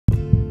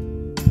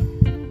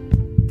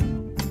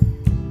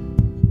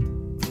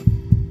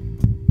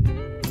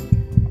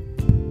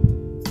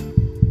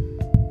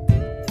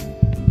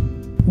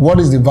What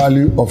is the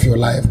value of your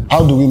life?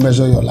 How do we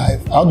measure your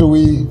life? How do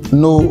we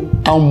know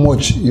how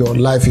much your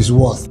life is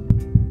worth?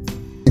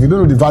 If you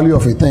don't know the value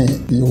of a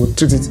thing, you will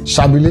treat it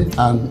shabbily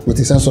and with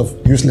a sense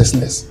of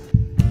uselessness.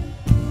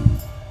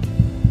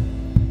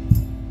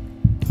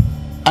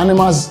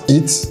 Animals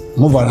eat,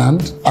 move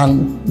around,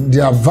 and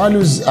their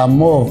values are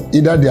more of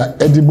either they are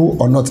edible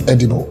or not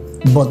edible.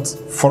 But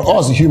for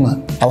us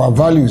human, our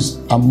values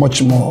are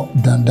much more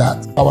than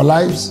that. Our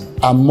lives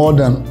are more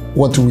than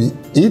what we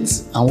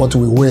eat and what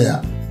we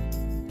wear.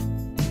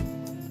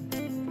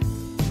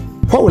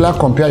 What will I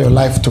compare your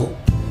life to?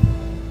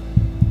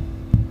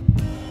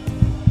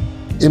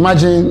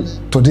 Imagine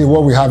today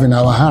what we have in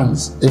our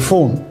hands, a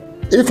phone.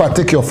 If I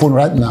take your phone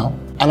right now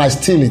and I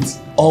steal it,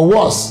 or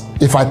worse,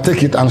 if I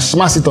take it and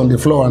smash it on the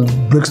floor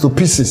and breaks to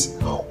pieces,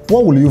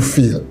 what will you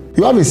feel?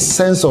 You have a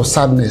sense of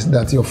sadness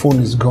that your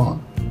phone is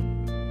gone.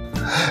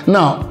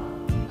 Now,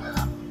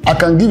 I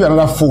can give you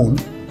another phone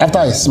after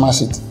I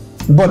smash it,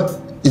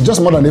 but it's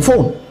just more than a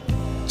phone.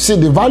 See,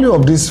 the value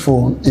of this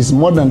phone is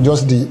more than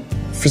just the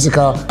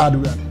physical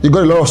hardware. You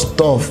got a lot of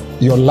stuff,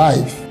 your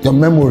life, your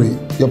memory,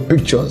 your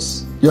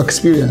pictures, your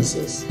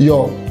experiences,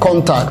 your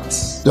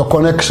contacts, your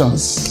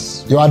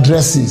connections, your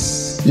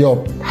addresses,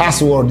 your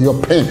password,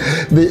 your pen.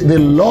 There's a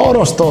lot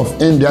of stuff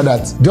in there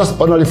that just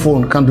ordinary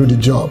phone can't do the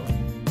job.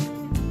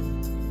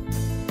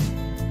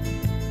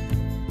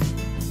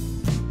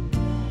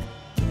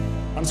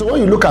 And so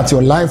when you look at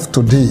your life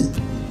today,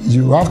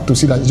 you have to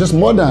see that it's just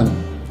more than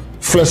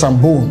flesh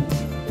and bone,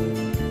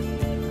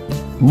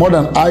 more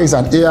than eyes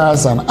and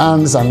ears and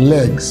hands and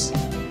legs.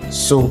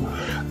 So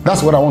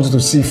that's what I want you to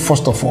see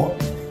first of all.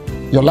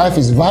 Your life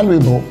is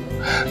valuable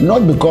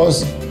not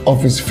because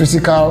of its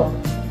physical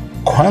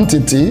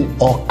quantity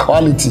or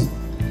quality.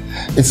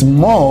 It's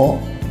more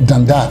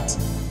than that.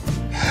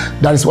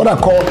 That is what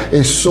I call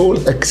a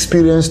soul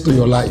experience to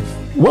your life.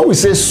 When we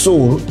say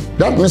soul,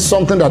 that means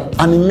something that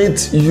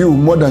animates you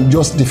more than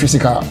just the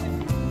physical.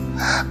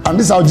 And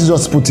this is how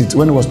Jesus put it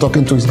when he was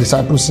talking to his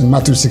disciples in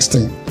Matthew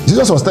 16.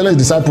 Jesus was telling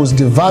his disciples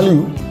the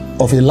value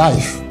of a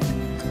life,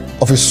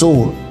 of a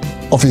soul,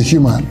 of a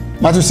human.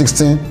 Matthew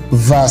 16,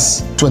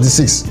 verse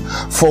 26.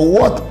 For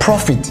what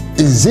profit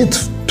is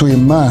it to a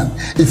man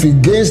if he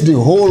gains the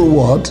whole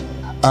world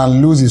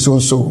and lose his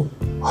own soul?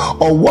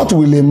 Or what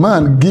will a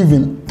man give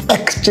in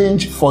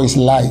exchange for his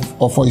life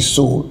or for his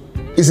soul?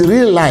 It's a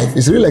real life,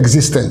 it's a real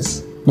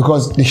existence.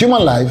 Because the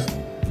human life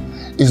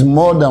is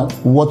more than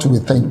what we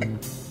think.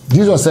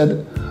 Jesus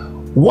said,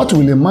 what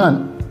will a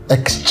man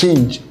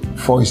exchange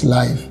for his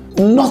life?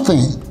 Nothing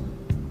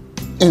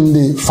in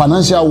the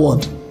financial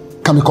world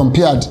can be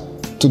compared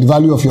to the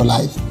value of your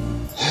life.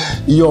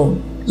 Your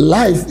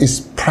life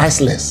is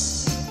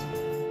priceless.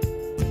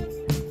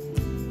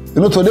 You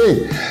know,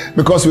 today,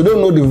 because we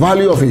don't know the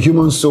value of a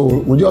human soul,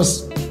 we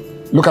just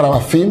look at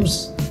our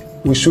films,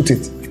 we shoot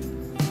it.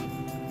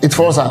 It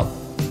falls out,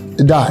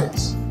 it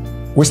dies.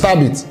 We stab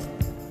it.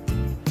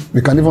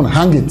 We can even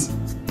hang it.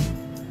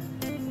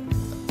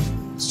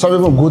 Some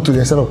even go to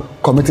the extent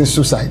of committing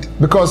suicide.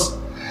 Because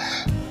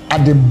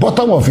at the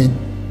bottom of it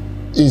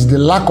is the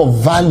lack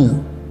of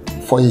value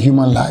for a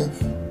human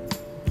life.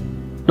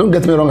 Don't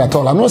get me wrong at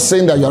all. I'm not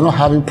saying that you're not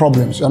having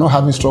problems, you're not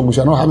having struggles,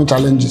 you're not having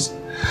challenges.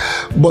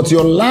 But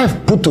your life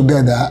put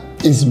together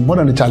is more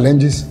than the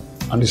challenges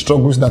and the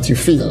struggles that you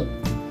feel.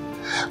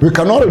 We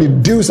cannot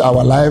reduce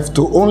our life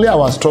to only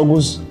our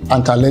struggles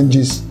and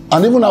challenges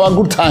and even our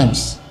good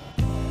times.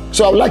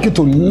 So I would like you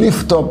to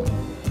lift up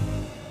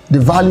the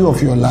value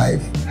of your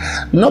life,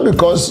 not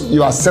because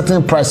you are setting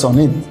a price on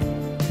it,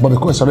 but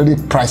because it's already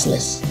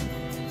priceless.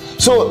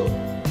 So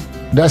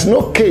there's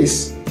no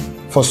case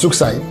for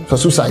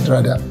suicide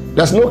rather.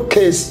 There's no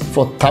case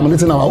for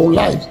terminating our own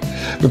lives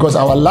because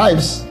our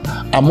lives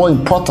are more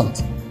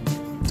important.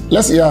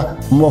 Let's hear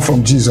more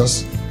from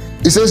Jesus.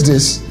 He says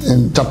this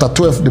in chapter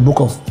 12, the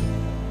book of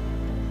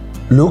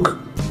Luke,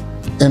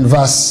 in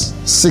verse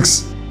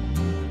 6.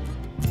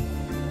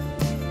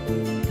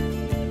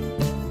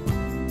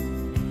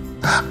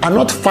 Are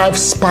not 5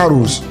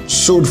 sparrows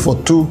sold for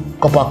 2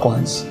 copper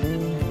coins?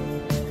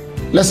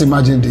 Let's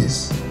imagine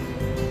this,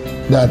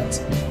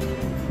 that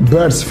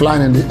birds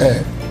flying in the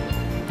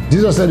air.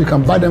 Jesus said you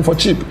can buy them for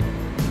cheap.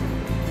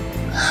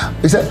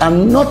 He said,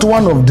 and not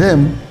one of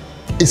them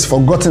is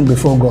forgotten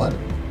before God.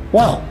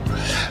 Wow.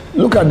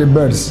 Look at the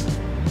birds.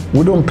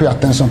 We don't pay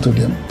attention to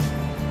them.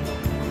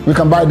 We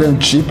can buy them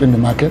cheap in the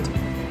market,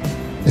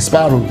 the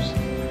sparrows.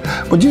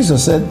 But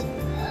Jesus said,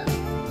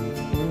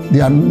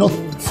 they are not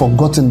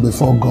forgotten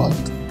before God.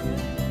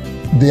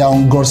 They are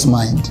on God's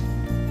mind.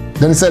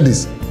 Then he said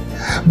this,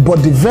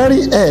 but the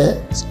very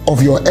hairs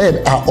of your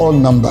head are all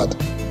numbered.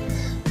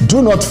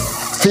 Do not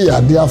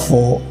fear,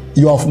 therefore,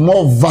 you have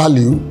more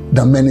value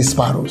than many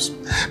sparrows.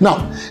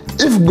 Now,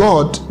 if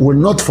God will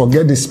not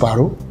forget the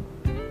sparrow,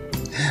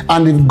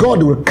 and if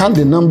God will count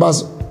the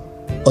numbers,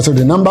 also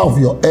the number of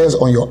your hairs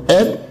on your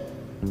head,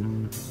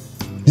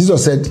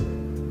 Jesus said,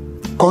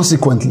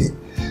 consequently,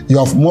 you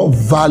have more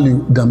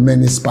value than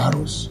many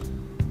sparrows.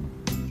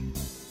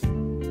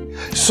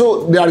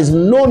 So there is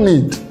no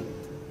need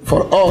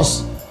for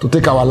us to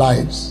take our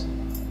lives.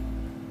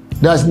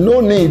 There's no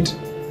need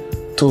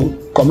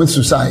to commit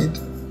suicide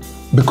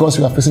because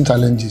we are facing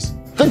challenges.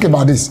 Think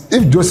about this.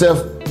 If Joseph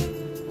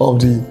of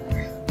the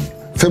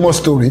famous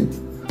story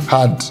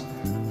had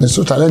been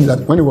so challenged that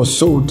when he was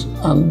sold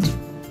and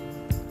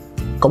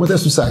committed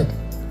suicide,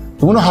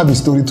 we will not have the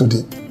story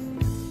today.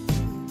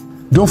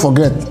 Don't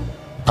forget,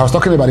 I was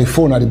talking about the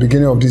phone at the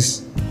beginning of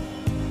this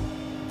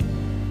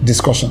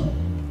discussion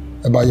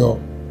about your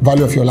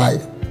value of your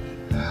life.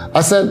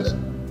 I said,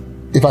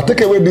 if I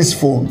take away this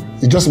phone,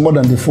 it's just more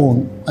than the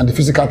phone and the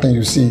physical thing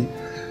you see.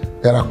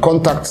 There are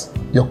contacts,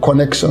 your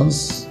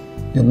connections,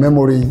 your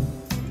memory,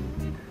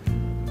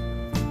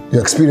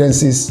 your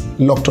experiences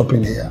locked up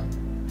in here.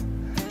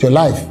 Your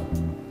life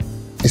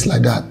is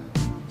like that.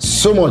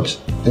 So much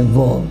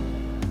involved.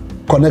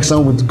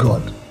 Connection with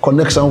God,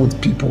 connection with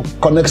people,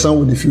 connection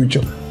with the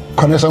future,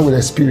 connection with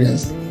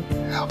experience.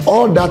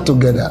 All that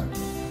together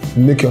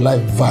make your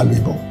life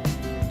valuable.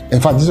 In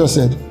fact, Jesus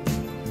said,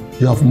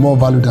 you have more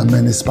value than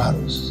many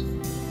sparrows.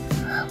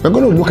 We're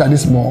going to look at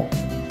this more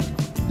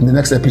in the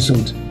next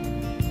episode.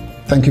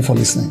 Thank you for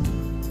listening.